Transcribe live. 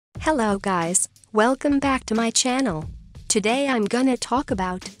Hello guys, welcome back to my channel. Today I'm gonna talk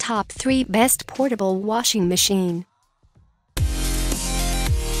about top 3 best portable washing machine.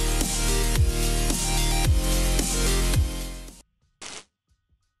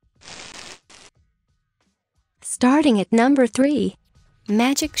 Starting at number 3.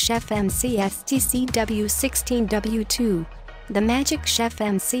 Magic Chef MCSTCW16W2. The Magic Chef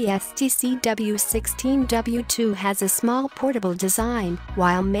MCSTCW16W2 has a small portable design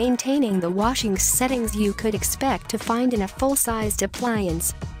while maintaining the washing settings you could expect to find in a full-sized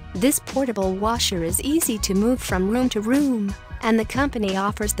appliance. This portable washer is easy to move from room to room, and the company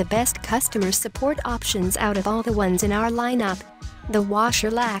offers the best customer support options out of all the ones in our lineup. The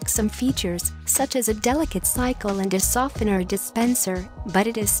washer lacks some features, such as a delicate cycle and a softener dispenser, but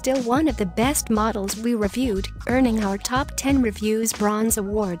it is still one of the best models we reviewed, earning our Top 10 Reviews Bronze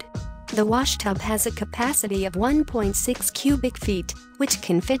Award. The washtub has a capacity of 1.6 cubic feet, which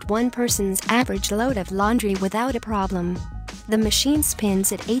can fit one person's average load of laundry without a problem. The machine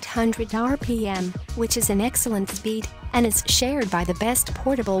spins at 800 RPM, which is an excellent speed, and is shared by the best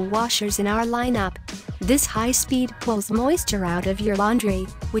portable washers in our lineup. This high speed pulls moisture out of your laundry,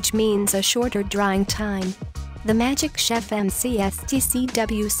 which means a shorter drying time. The Magic Chef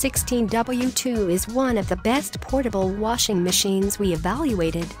MCSTCW16W2 is one of the best portable washing machines we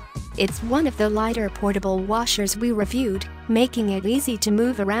evaluated. It's one of the lighter portable washers we reviewed, making it easy to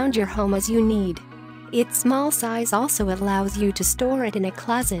move around your home as you need. Its small size also allows you to store it in a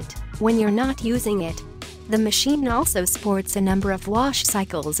closet when you're not using it. The machine also sports a number of wash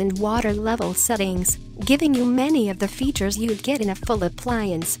cycles and water level settings, giving you many of the features you'd get in a full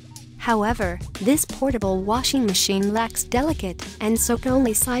appliance. However, this portable washing machine lacks delicate and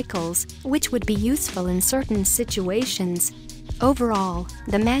soak-only cycles, which would be useful in certain situations. Overall,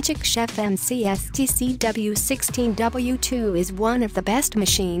 the Magic Chef MCSTCW16W2 is one of the best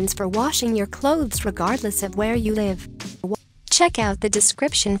machines for washing your clothes regardless of where you live. Check out the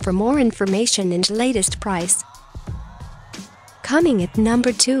description for more information and latest price. Coming at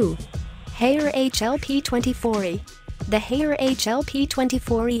number 2. Haier HLP24E. The Haier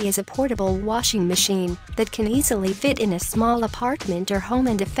HLP24E is a portable washing machine that can easily fit in a small apartment or home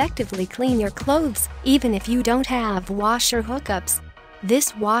and effectively clean your clothes, even if you don't have washer hookups.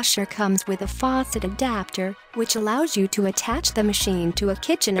 This washer comes with a faucet adapter, which allows you to attach the machine to a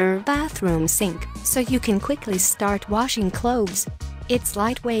kitchen or bathroom sink, so you can quickly start washing clothes. Its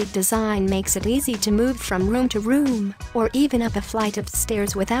lightweight design makes it easy to move from room to room, or even up a flight of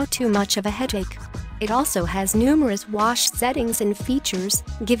stairs without too much of a headache. It also has numerous wash settings and features,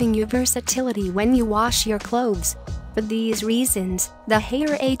 giving you versatility when you wash your clothes. For these reasons, the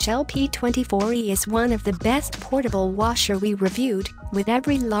Haier HLP24E is one of the best portable washer we reviewed. With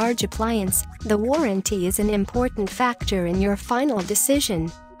every large appliance, the warranty is an important factor in your final decision.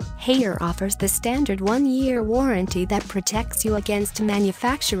 Haier offers the standard 1-year warranty that protects you against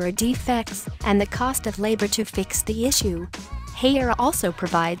manufacturer defects and the cost of labor to fix the issue. Haier also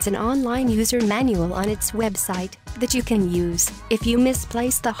provides an online user manual on its website that you can use if you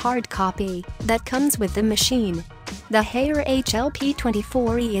misplace the hard copy that comes with the machine. The Haier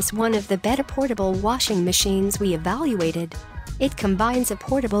HLP24E is one of the better portable washing machines we evaluated. It combines a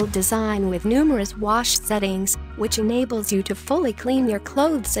portable design with numerous wash settings, which enables you to fully clean your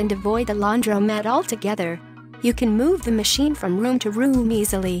clothes and avoid a laundromat altogether. You can move the machine from room to room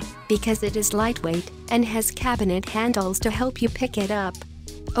easily because it is lightweight and has cabinet handles to help you pick it up.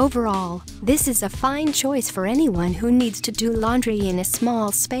 Overall, this is a fine choice for anyone who needs to do laundry in a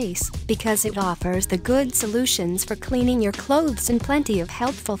small space because it offers the good solutions for cleaning your clothes and plenty of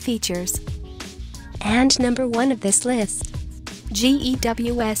helpful features. And number 1 of this list.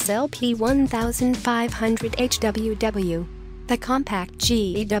 GEWS LP1500 HWW. The compact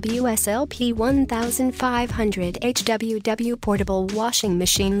GEWS LP1500 HWW portable washing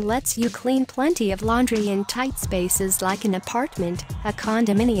machine lets you clean plenty of laundry in tight spaces like an apartment, a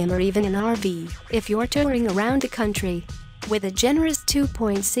condominium or even an RV, if you're touring around the country. With a generous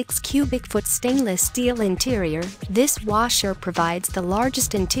 2.6 cubic foot stainless steel interior, this washer provides the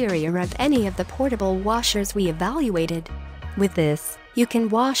largest interior of any of the portable washers we evaluated. With this, you can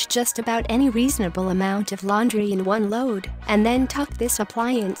wash just about any reasonable amount of laundry in one load, and then tuck this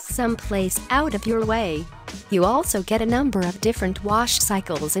appliance someplace out of your way. You also get a number of different wash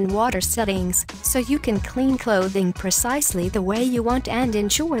cycles and water settings, so you can clean clothing precisely the way you want and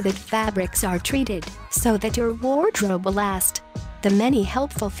ensure that fabrics are treated so that your wardrobe will last. The many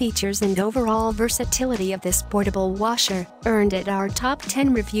helpful features and overall versatility of this portable washer earned it our Top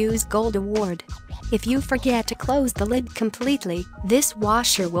 10 Reviews Gold Award. If you forget to close the lid completely, this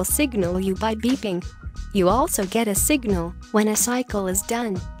washer will signal you by beeping. You also get a signal when a cycle is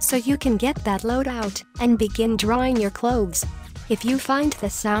done, so you can get that load out and begin drying your clothes. If you find the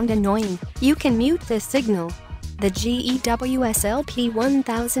sound annoying, you can mute this signal. The GEWS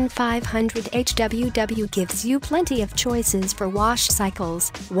LP1500 HWW gives you plenty of choices for wash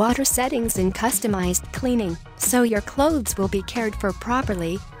cycles, water settings and customized cleaning, so your clothes will be cared for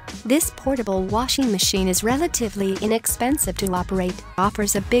properly. This portable washing machine is relatively inexpensive to operate,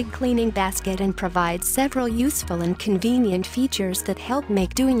 offers a big cleaning basket and provides several useful and convenient features that help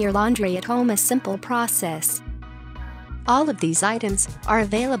make doing your laundry at home a simple process. All of these items are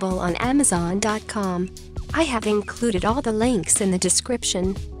available on Amazon.com. I have included all the links in the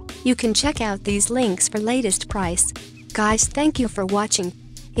description. You can check out these links for latest price. Guys, thank you for watching.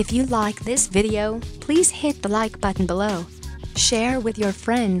 If you like this video, please hit the like button below. Share with your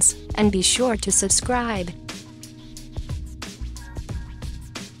friends, and be sure to subscribe.